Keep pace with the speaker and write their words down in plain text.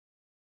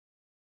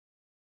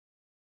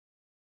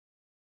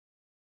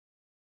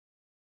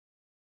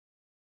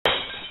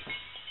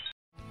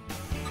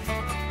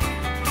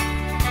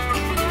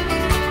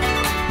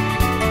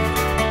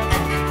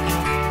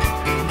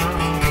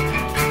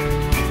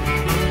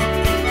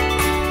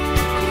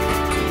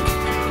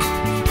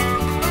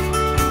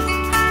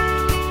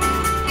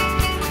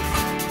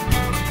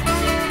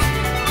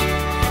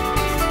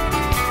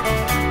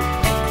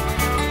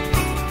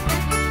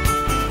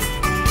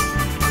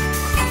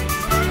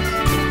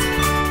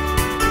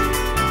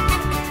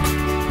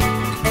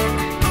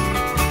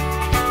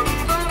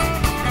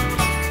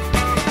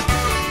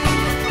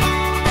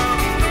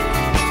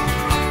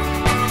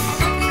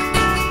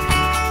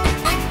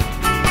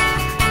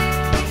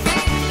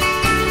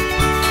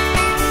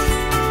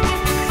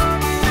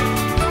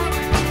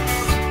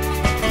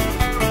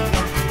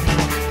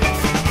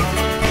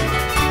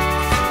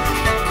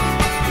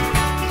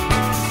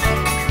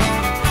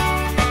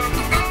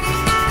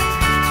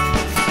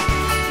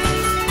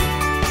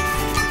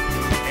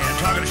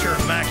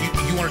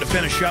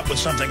finish up with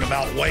something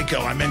about Waco.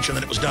 I mentioned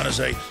that it was done as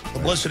a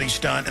publicity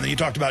stunt, and then you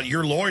talked about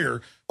your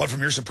lawyer,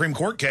 from your Supreme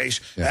Court case,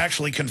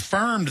 actually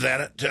confirmed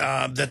that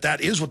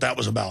that is what that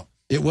was about.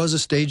 It was a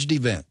staged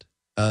event,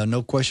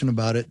 no question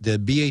about it. The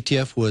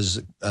BATF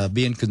was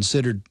being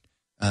considered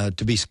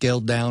to be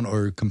scaled down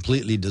or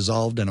completely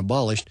dissolved and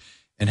abolished,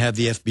 and have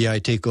the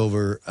FBI take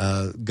over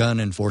gun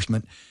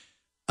enforcement.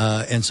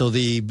 And so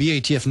the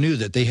BATF knew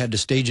that they had to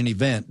stage an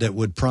event that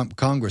would prompt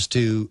Congress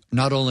to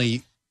not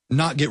only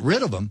not get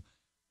rid of them,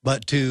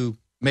 but to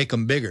make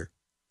them bigger.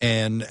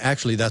 And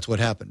actually, that's what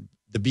happened.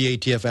 The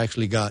BATF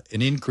actually got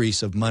an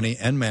increase of money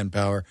and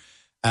manpower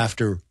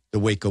after the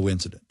Waco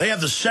incident. They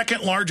have the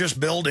second largest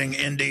building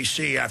in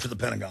D.C. after the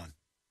Pentagon.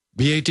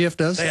 BATF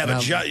does? They have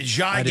a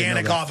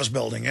gigantic office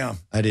building, yeah.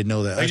 I didn't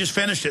know that. They just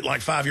finished it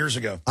like 5 years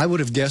ago. I would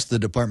have guessed the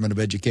Department of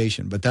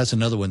Education, but that's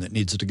another one that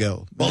needs to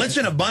go. Well, it's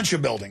in a bunch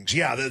of buildings,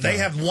 yeah. They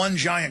have one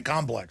giant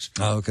complex.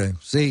 Oh, okay.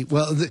 See,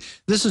 well,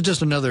 this is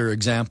just another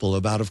example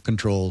of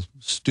out-of-control,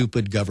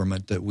 stupid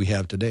government that we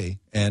have today.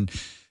 And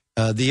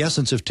the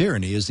essence of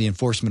tyranny is the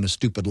enforcement of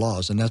stupid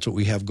laws, and that's what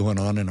we have going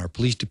on in our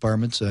police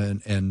departments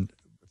and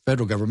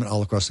federal government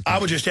all across the country.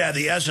 I would just add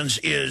the essence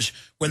is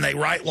when they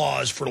write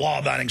laws for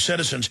law-abiding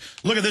citizens.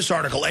 Look at this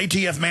article.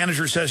 ATF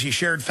manager says he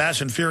shared Fast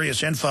and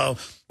Furious info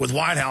with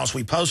White House.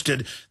 We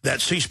posted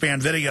that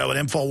C-SPAN video at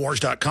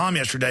Infowars.com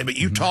yesterday, but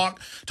you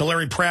talked to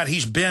Larry Pratt.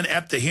 He's been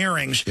at the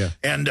hearings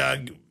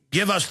and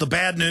give us the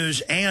bad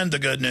news and the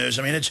good news.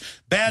 I mean, it's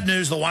bad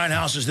news the White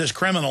House is this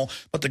criminal,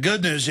 but the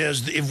good news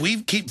is if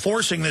we keep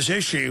forcing this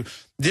issue,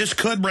 this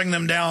could bring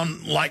them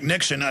down like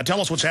Nixon. Tell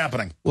us what's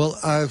happening. Well,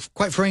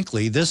 quite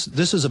frankly, this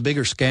is a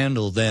bigger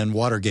scandal than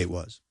Watergate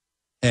was,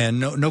 and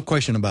no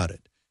question about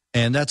it.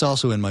 And that's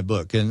also in my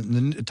book.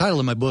 And the title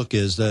of my book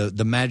is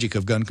The Magic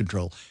of Gun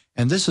Control.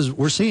 And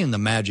we're seeing the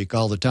magic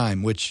all the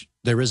time, which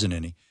there isn't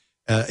any.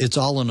 It's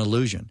all an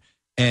illusion.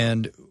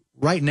 And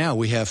right now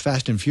we have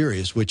Fast and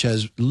Furious, which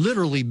has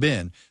literally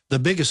been the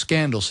biggest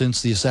scandal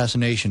since the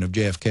assassination of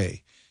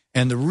JFK.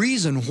 And the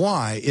reason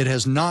why it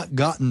has not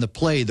gotten the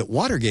play that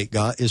Watergate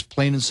got is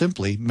plain and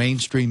simply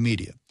mainstream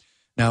media.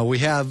 Now, we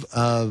have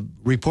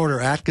reporter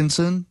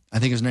Atkinson. I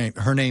think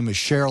her name is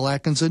Cheryl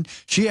Atkinson.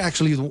 She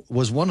actually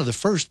was one of the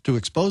first to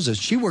expose this.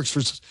 She works for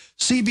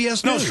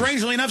CBS News. No,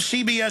 strangely enough,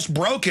 CBS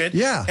broke it.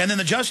 Yeah. And then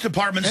the Justice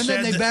Department said...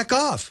 And then they back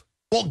off.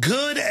 Well,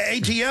 good.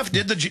 ATF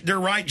did their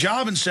right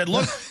job and said,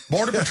 look,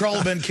 Border Patrol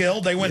have been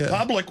killed. They went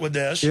public with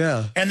this.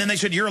 Yeah. And then they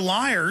said, you're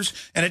liars.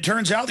 And it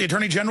turns out the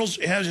Attorney General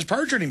has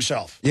perjured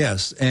himself.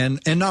 Yes. And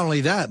not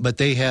only that, but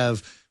they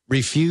have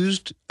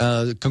refused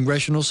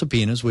congressional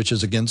subpoenas, which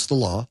is against the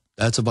law.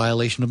 That's a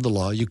violation of the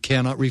law. You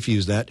cannot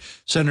refuse that.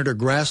 Senator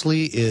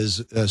Grassley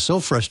is so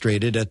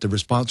frustrated at the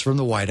response from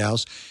the White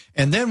House.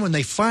 And then when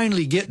they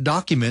finally get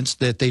documents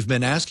that they've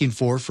been asking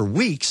for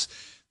weeks,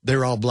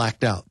 they're all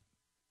blacked out.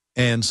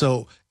 And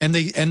so, then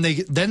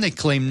they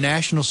claim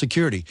national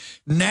security.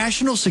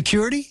 National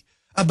security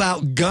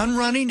about gun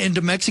running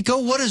into Mexico?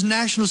 What is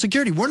national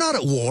security? We're not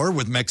at war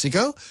with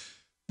Mexico.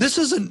 This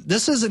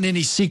isn't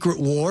any secret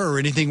war or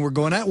anything we're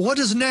going at. What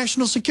is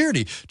national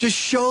security? Just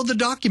show the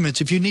documents.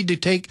 If you need to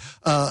take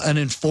an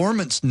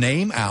informant's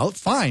name out,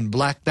 fine,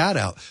 black that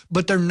out.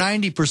 But they're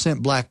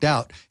 90% blacked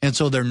out, and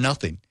so they're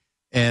nothing.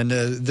 And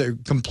they're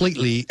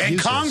completely And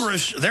useless.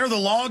 Congress, they're the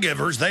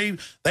lawgivers. They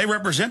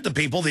represent the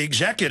people. The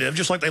executive,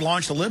 just like they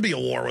launched the Libya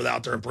war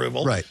without their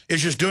approval,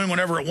 is just doing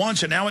whatever it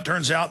wants. And now it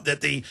turns out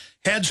that the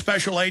head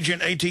special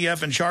agent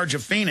ATF in charge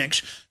of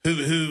Phoenix,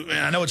 who and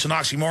I know it's an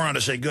oxymoron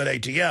to say good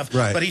ATF,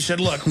 but he said,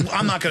 look,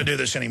 I'm not going to do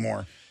this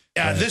anymore.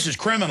 This is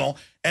criminal.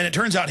 And it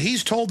turns out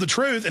he's told the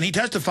truth, and he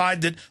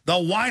testified that the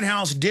White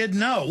House did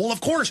know. Well,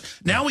 of course,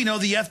 now we know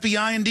the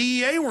FBI and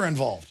DEA were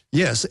involved.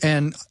 Yes,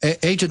 and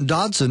Agent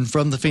Dodson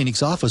from the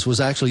Phoenix office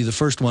was actually the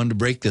first one to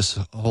break this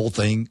whole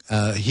thing.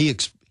 He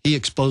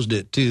exposed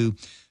it to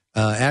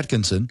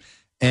Atkinson.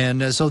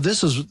 And so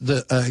this is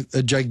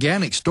a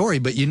gigantic story,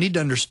 but you need to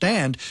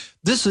understand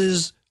this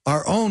is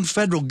our own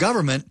federal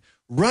government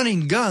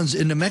running guns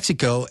into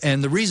Mexico,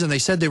 and the reason they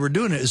said they were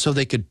doing it is so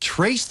they could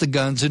trace the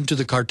guns into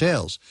the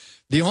cartels.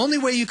 The only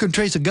way you can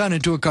trace a gun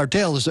into a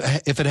cartel is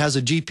if it has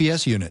a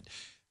GPS unit.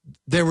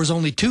 There was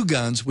only 2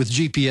 guns with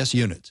GPS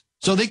units,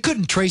 so they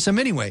couldn't trace them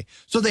anyway.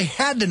 So they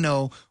had to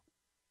know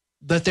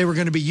that they were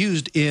going to be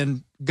used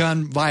in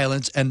gun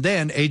violence, and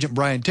then Agent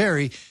Brian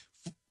Terry,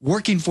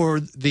 working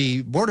for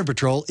the Border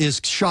Patrol, is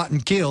shot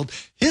and killed.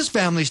 His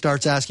family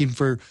starts asking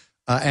for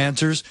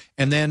answers,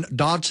 and then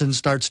Dodson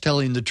starts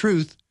telling the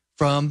truth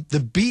from the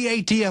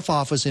BATF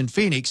office in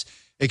Phoenix,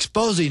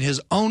 exposing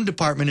his own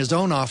department, his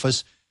own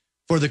office,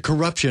 for the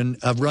corruption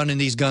of running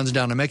these guns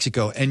down to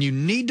Mexico. And you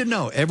need to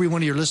know, every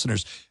one of your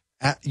listeners,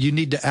 you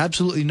need to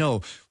absolutely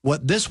know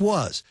what this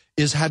was.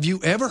 Have you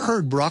ever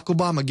heard Barack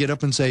Obama get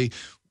up and say,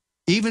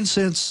 even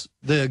since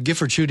the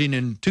Gifford shooting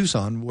in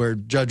Tucson, where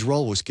Judge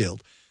Roll was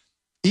killed,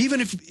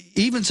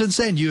 even since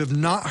then, you have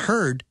not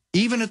heard,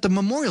 even at the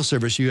memorial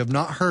service, you have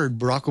not heard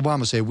Barack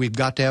Obama say, we've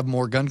got to have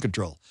more gun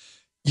control.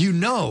 You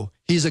know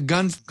he's a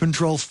gun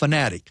control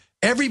fanatic.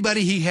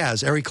 Everybody he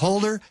has, Eric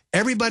Holder,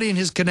 everybody in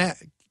his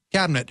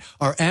cabinet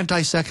are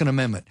anti-Second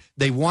Amendment.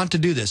 They want to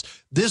do this.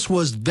 This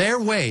was their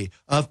way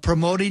of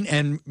promoting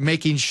and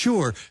making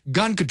sure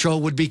gun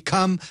control would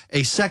become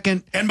a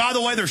second. And by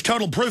the way, there's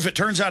total proof. It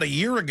turns out a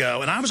year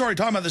ago, and I was already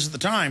talking about this at the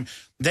time,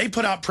 they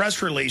put out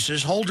press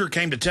releases. Holder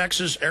came to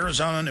Texas,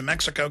 Arizona, New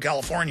Mexico,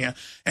 California,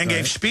 and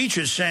gave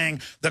speeches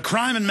saying the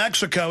crime in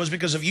Mexico is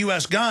because of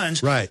U.S.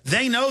 guns. Right.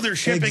 They know they're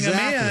shipping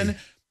them in.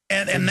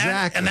 And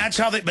that's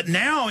how they, but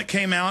now it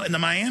came out in the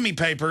Miami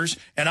papers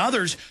and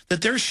others that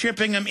they're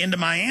shipping them into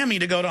Miami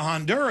to go to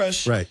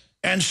Honduras. Right.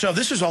 And so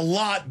this is a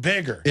lot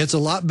bigger. It's a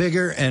lot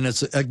bigger, and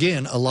it's,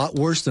 again, a lot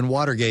worse than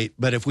Watergate.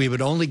 But if we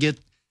would only get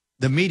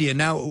the media.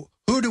 Now,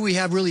 who do we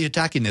have really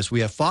attacking this?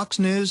 We have Fox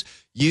News,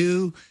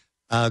 Gun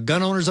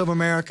Owners of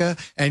America,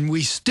 and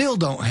we still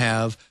don't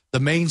have the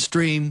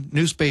mainstream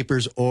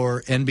newspapers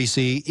or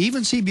NBC.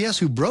 Even CBS,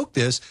 who broke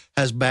this,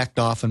 has backed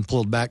off and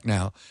pulled back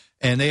now.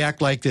 And they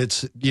act like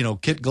it's,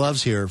 kid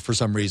gloves here for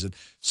some reason.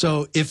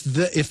 So if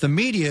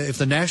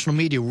the national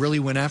media really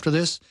went after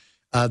this,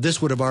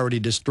 this would have already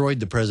destroyed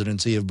the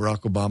presidency of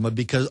Barack Obama,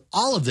 because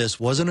all of this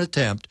was an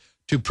attempt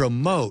to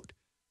promote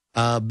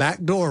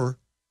backdoor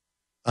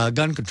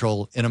gun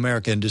control in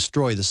America and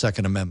destroy the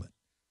Second Amendment.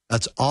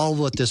 That's all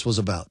what this was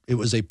about. It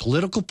was a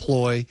political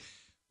ploy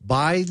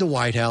by the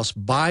White House,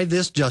 by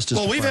this Justice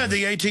Department. Well, we've had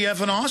the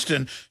ATF in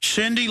Austin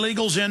send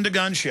illegals into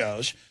gun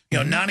shows.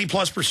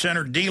 90+%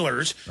 are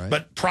dealers,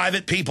 but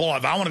private people,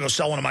 if I want to go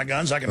sell one of my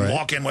guns, I can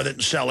walk in with it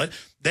and sell it.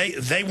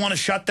 They want to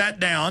shut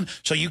that down,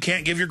 so you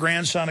can't give your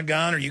grandson a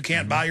gun, or you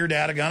can't buy your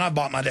dad a gun. I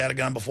bought my dad a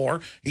gun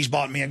before. He's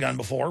bought me a gun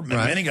before,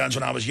 many guns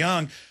when I was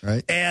young.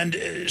 Right. And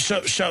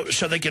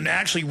so they can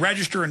actually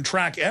register and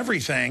track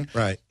everything.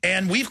 Right.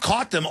 And we've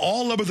caught them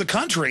all over the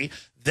country.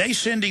 They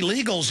send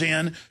illegals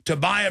in to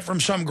buy it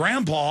from some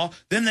grandpa.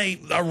 Then they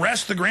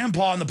arrest the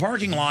grandpa in the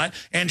parking lot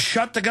and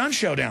shut the gun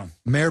show down.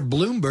 Mayor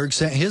Bloomberg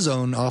sent his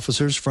own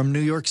officers from New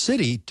York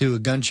City to a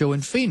gun show in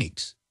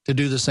Phoenix to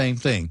do the same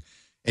thing.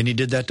 And he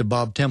did that to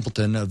Bob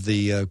Templeton of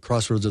the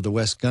Crossroads of the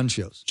West gun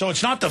shows. So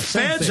it's not the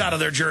feds out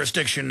of their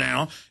jurisdiction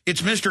now.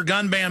 It's Mr.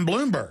 Gun Ban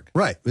Bloomberg.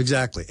 Right,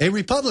 exactly. A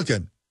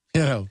Republican,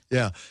 yeah.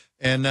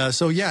 And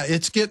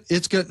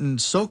it's getting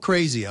so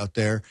crazy out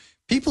there.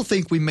 People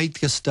think we make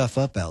this stuff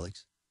up,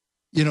 Alex.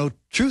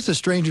 Truth is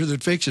stranger than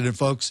fiction. And,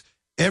 folks,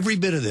 every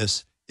bit of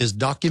this is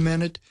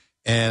documented.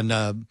 And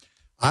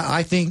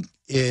I think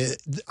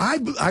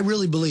I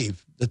really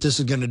believe that this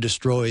is going to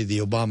destroy the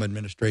Obama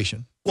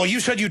administration. Well,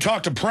 you said you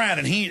talked to Pratt,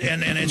 and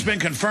it's been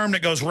confirmed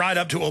it goes right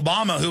up to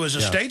Obama, who is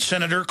a state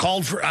senator,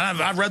 called for,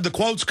 I've read the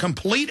quotes,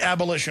 complete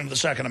abolition of the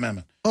Second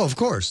Amendment. Oh, of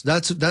course.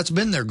 That's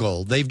been their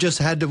goal. They've just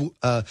had to,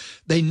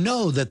 they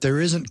know that there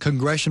isn't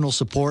congressional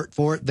support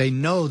for it. They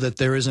know that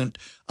there isn't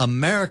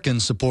American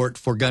support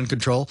for gun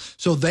control.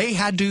 So they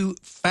had to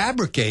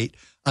fabricate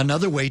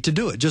another way to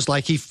do it, just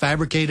like he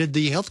fabricated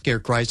the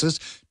healthcare crisis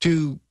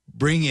to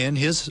bring in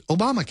his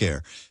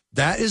Obamacare.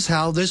 That is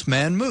how this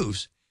man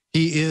moves.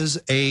 He is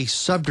a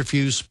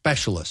subterfuge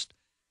specialist,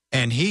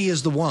 and he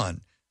is the one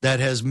that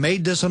has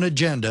made this an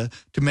agenda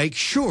to make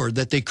sure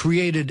that they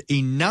created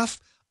enough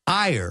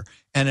ire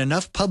and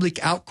enough public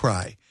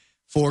outcry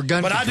for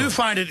gun control. But I do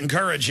find it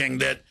encouraging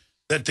that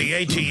the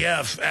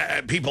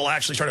ATF people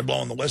actually started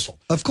blowing the whistle.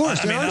 Of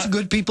course, there are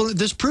good people.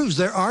 This proves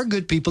there are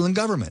good people in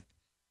government.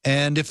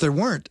 And if there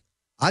weren't,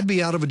 I'd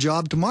be out of a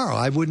job tomorrow.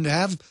 I wouldn't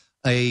have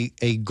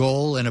a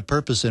goal and a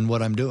purpose in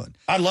what I'm doing.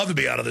 I'd love to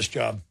be out of this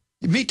job.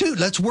 Me too.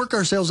 Let's work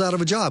ourselves out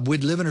of a job.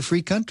 We'd live in a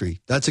free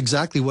country. That's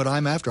exactly what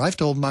I'm after. I've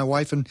told my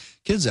wife and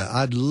kids that.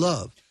 I'd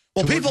love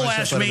Well, people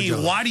ask me,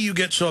 why do you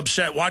get so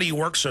upset? Why do you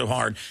work so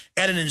hard?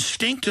 At an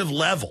instinctive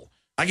level,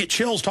 I get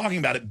chills talking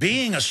about it.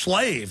 Being a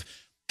slave,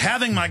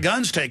 having my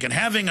guns taken,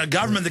 having a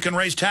government that can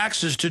raise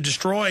taxes to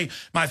destroy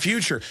my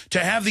future, to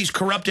have these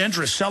corrupt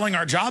interests selling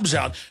our jobs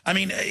out. I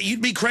mean,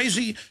 you'd be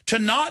crazy to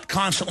not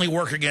constantly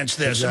work against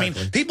this. Exactly.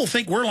 I mean, people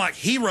think we're like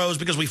heroes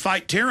because we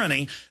fight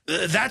tyranny.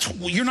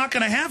 You're not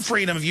going to have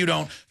freedom if you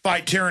don't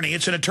fight tyranny.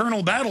 It's an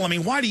eternal battle. I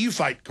mean, why do you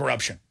fight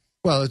corruption?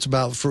 Well, it's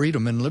about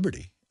freedom and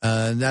liberty.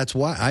 And that's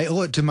why I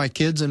owe it to my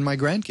kids and my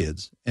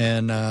grandkids.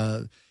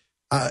 And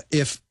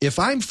if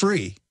I'm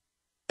free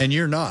and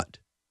you're not,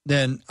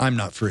 then I'm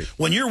not free.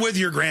 When you're with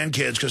your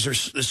grandkids, because they're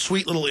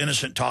sweet little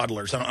innocent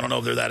toddlers, I don't know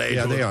if they're that age.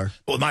 Yeah, they are.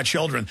 But with my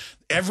children,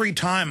 every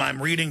time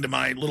I'm reading to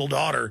my little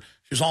daughter,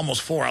 she's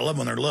almost 4. I love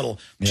when they're little.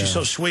 She's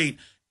so sweet,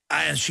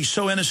 and she's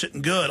so innocent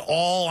and good.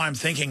 All I'm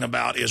thinking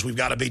about is we've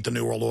got to beat the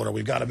New World Order.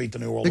 We've got to beat the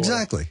New World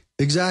Order.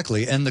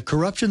 Exactly. And the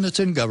corruption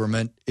that's in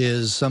government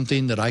is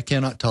something that I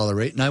cannot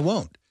tolerate, and I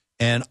won't.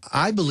 And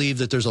I believe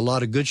that there's a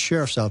lot of good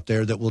sheriffs out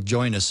there that will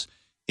join us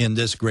in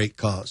this great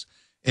cause.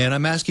 And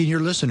I'm asking your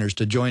listeners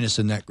to join us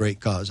in that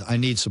great cause. I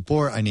need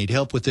support. I need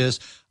help with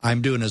this.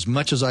 I'm doing as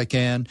much as I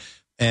can,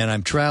 and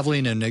I'm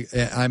traveling, and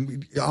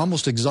I'm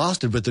almost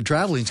exhausted with the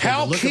traveling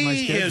schedule. How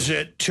key is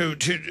it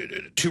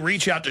to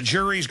reach out to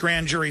juries,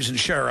 grand juries, and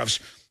sheriffs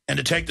and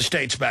to take the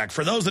states back?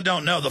 For those that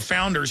don't know, the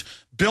founders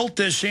built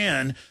this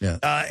in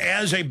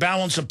as a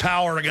balance of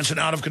power against an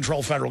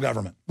out-of-control federal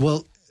government.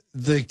 Well,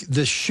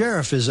 the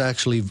sheriff is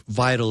actually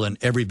vital in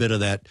every bit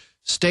of that.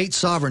 state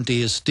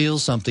sovereignty is still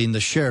something the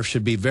sheriff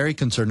should be very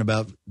concerned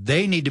about.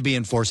 They need to be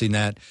enforcing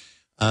that.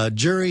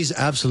 Juries,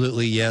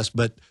 absolutely, yes.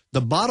 But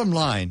the bottom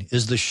line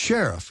is the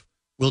sheriff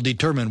will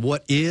determine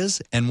what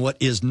is and what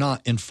is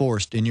not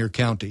enforced in your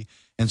county.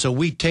 And so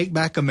we take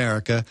back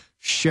America,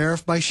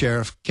 sheriff by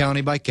sheriff,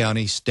 county by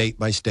county, state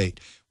by state.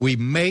 We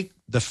make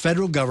the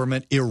federal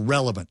government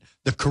irrelevant.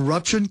 The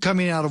corruption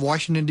coming out of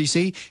Washington,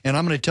 D.C., and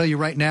I'm going to tell you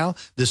right now,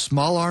 the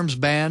small arms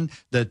ban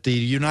that the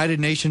United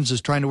Nations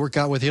is trying to work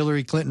out with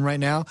Hillary Clinton right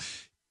now,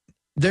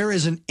 there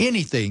isn't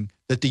anything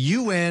that the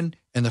UN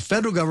and the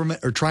federal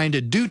government are trying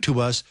to do to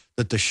us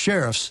that the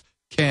sheriffs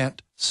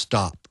can't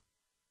stop.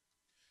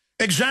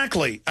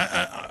 Exactly.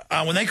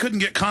 When they couldn't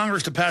get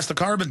Congress to pass the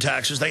carbon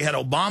taxes, they had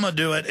Obama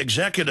do it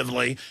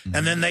executively,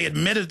 and then they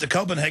admitted at the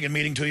Copenhagen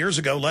meeting 2 years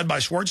ago, led by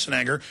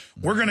Schwarzenegger,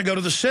 we're going to go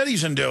to the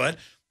cities and do it.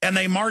 And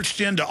they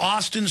marched into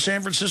Austin,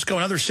 San Francisco,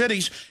 and other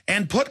cities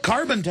and put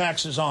carbon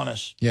taxes on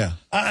us. Yeah.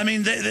 I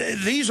mean,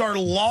 these are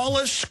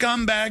lawless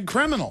scumbag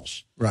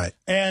criminals. Right.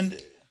 And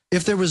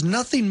if there was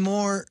nothing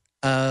more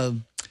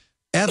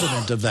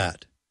evident of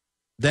that,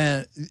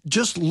 then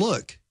just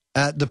look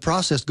at the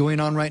process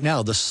going on right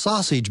now, the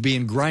sausage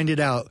being grinded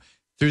out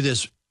through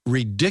this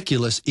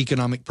ridiculous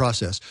economic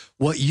process.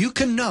 What you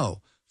can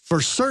know for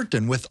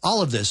certain with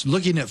all of this,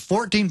 looking at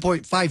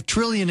 $14.5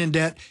 trillion in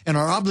debt and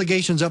our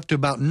obligations up to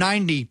about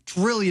 $90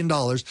 trillion,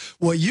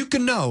 what you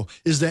can know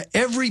is that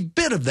every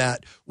bit of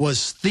that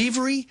was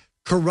thievery,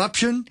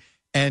 corruption,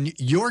 and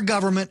your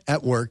government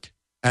at work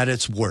at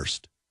its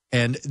worst.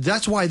 And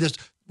that's why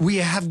we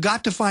have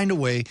got to find a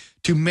way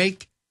to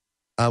make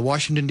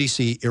Washington,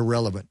 D.C.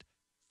 irrelevant.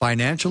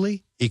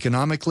 Financially,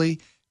 economically,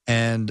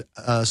 and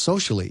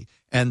socially.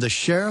 And the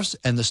sheriffs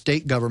and the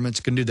state governments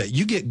can do that.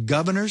 You get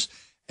governors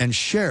and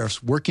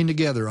sheriffs working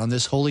together on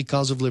this holy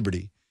cause of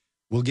liberty.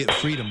 We'll get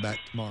freedom back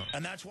tomorrow.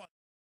 And that's why.